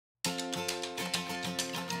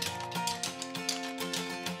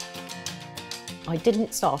I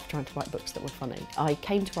didn't start off trying to write books that were funny. I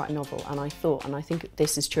came to write a novel and I thought, and I think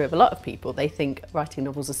this is true of a lot of people, they think writing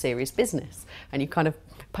novels is a serious business and you kind of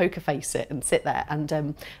poker face it and sit there.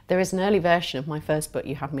 And there is an early version of my first book,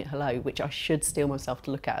 You Had Me at Hello, which I should steel myself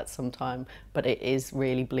to look at some time, but it is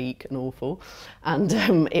really bleak and awful. And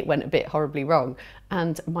it went a bit horribly wrong.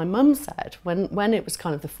 And my mum said, when it was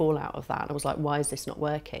kind of the fallout of that, I was like, why is this not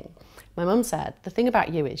working? My mum said, the thing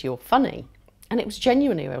about you is you're funny. And it was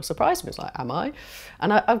genuinely a real surprise to me. I was like, am I?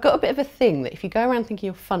 And I've got a bit of a thing that if you go around thinking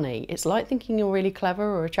you're funny, it's like thinking you're really clever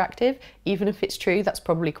or attractive. Even if it's true, that's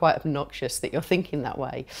probably quite obnoxious that you're thinking that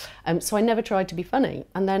way. So I never tried to be funny.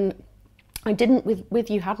 And then I didn't with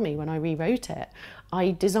You Had Me when I rewrote it.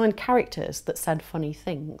 I designed characters that said funny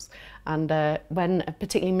things. And when,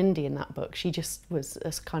 particularly Mindy in that book, she just was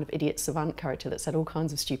this kind of idiot savant character that said all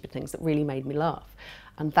kinds of stupid things that really made me laugh.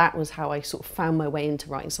 And that was how I sort of found my way into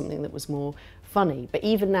writing something that was more funny. But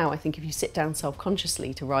even now, I think if you sit down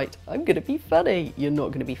self-consciously to write, I'm going to be funny, you're not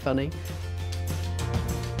going to be funny.